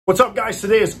What's up, guys?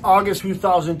 Today is August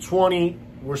 2020.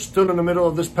 We're still in the middle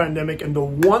of this pandemic, and the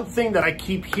one thing that I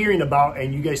keep hearing about,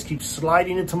 and you guys keep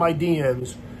sliding into my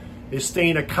DMs, is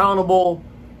staying accountable,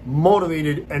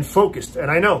 motivated, and focused. And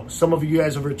I know some of you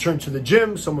guys have returned to the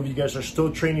gym. Some of you guys are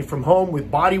still training from home with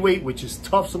body weight, which is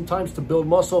tough sometimes to build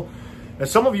muscle. And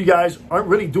some of you guys aren't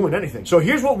really doing anything. So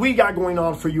here's what we got going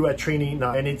on for you at Training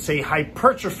Now. And it's a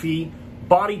hypertrophy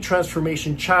body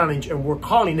transformation challenge, and we're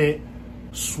calling it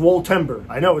SWOLETEMBER.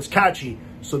 I know it's catchy.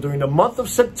 So during the month of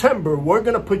September, we're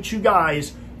gonna put you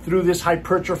guys through this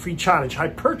hypertrophy challenge.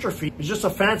 Hypertrophy is just a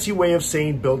fancy way of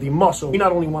saying building muscle. We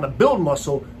not only wanna build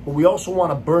muscle, but we also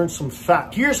wanna burn some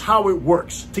fat. Here's how it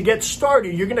works. To get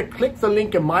started, you're gonna click the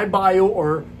link in my bio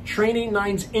or Training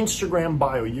 9's Instagram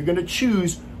bio. You're gonna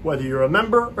choose whether you're a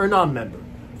member or non-member.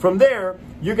 From there,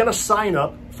 you're gonna sign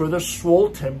up for the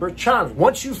SWOLETEMBER challenge.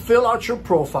 Once you fill out your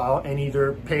profile and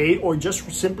either pay or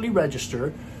just simply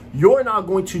register, you're now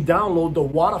going to download the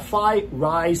Wodify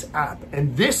Rise app.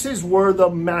 And this is where the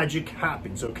magic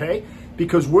happens, okay?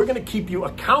 Because we're gonna keep you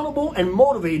accountable and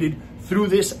motivated through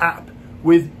this app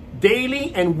with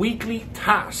daily and weekly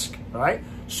tasks, all right?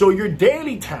 So your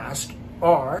daily tasks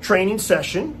are training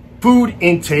session, food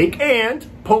intake, and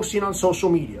posting on social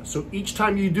media. So each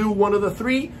time you do one of the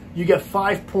three, you get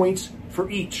 5 points for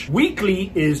each.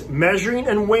 Weekly is measuring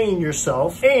and weighing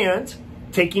yourself and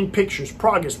taking pictures,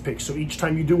 progress pics. So each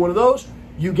time you do one of those,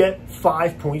 you get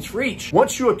 5 points for each.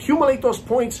 Once you accumulate those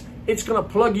points, it's gonna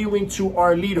plug you into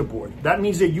our leaderboard. That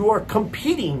means that you are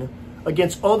competing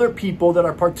against other people that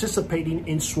are participating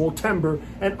in SWOLETEMBER,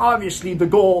 and obviously the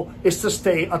goal is to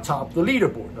stay atop the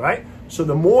leaderboard, right? So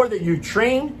the more that you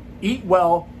train, eat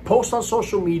well, post on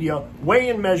social media, weigh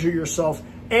and measure yourself,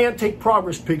 and take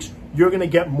progress pics, you're gonna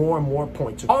get more and more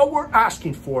points. All we're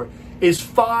asking for is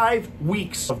 5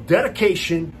 weeks of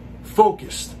dedication,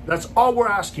 focused. That's all we're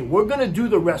asking. We're gonna do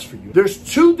the rest for you. There's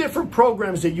 2 different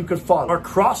programs that you could follow. Our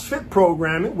CrossFit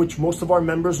program, which most of our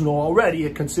members know already,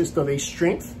 it consists of a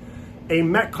strength, a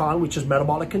Metcon, which is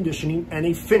metabolic conditioning, and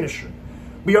a finisher.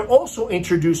 We are also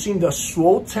introducing the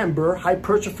SWOLETEMBER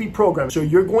hypertrophy program. So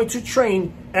you're going to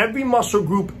train every muscle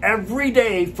group every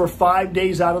day for 5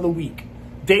 days out of the week.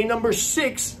 Day number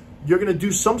 6, you're gonna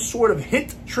do some sort of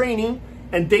HIIT training,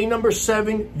 and day number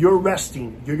 7, you're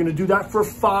resting. You're gonna do that for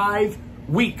 5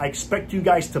 weeks. I expect you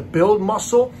guys to build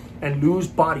muscle and lose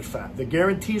body fat. The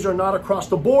guarantees are not across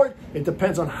the board. It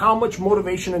depends on how much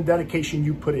motivation and dedication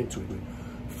you put into it.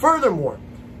 Furthermore,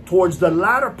 towards the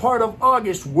latter part of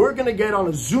August, we're gonna get on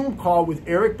a Zoom call with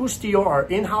Eric Bustillo, our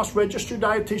in-house registered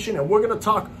dietitian, and we're gonna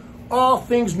talk all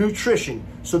things nutrition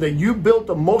so that you build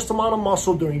the most amount of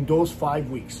muscle during those 5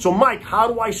 weeks. So Mike, how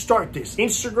do I start this?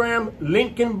 Instagram,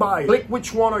 link in bio. Click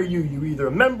which one are you? You're either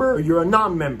a member or you're a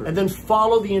non-member. And then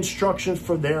follow the instructions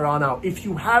from there on out. If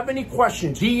you have any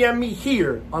questions, DM me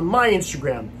here on my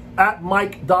Instagram at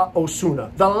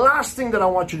mike.osuna. The last thing that I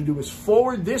want you to do is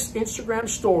forward this Instagram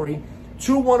story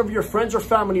to one of your friends or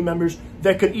family members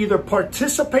that could either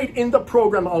participate in the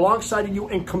program alongside of you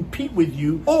and compete with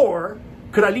you, or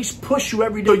could at least push you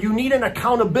every day. So you need an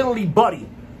accountability buddy.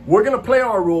 We're gonna play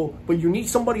our role, but you need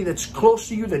somebody that's close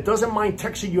to you that doesn't mind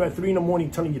texting you at 3 in the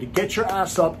morning telling you to get your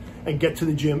ass up and get to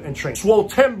the gym and train.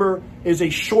 SWOLETEMBER is a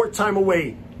short time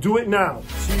away. Do it now.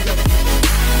 See you guys.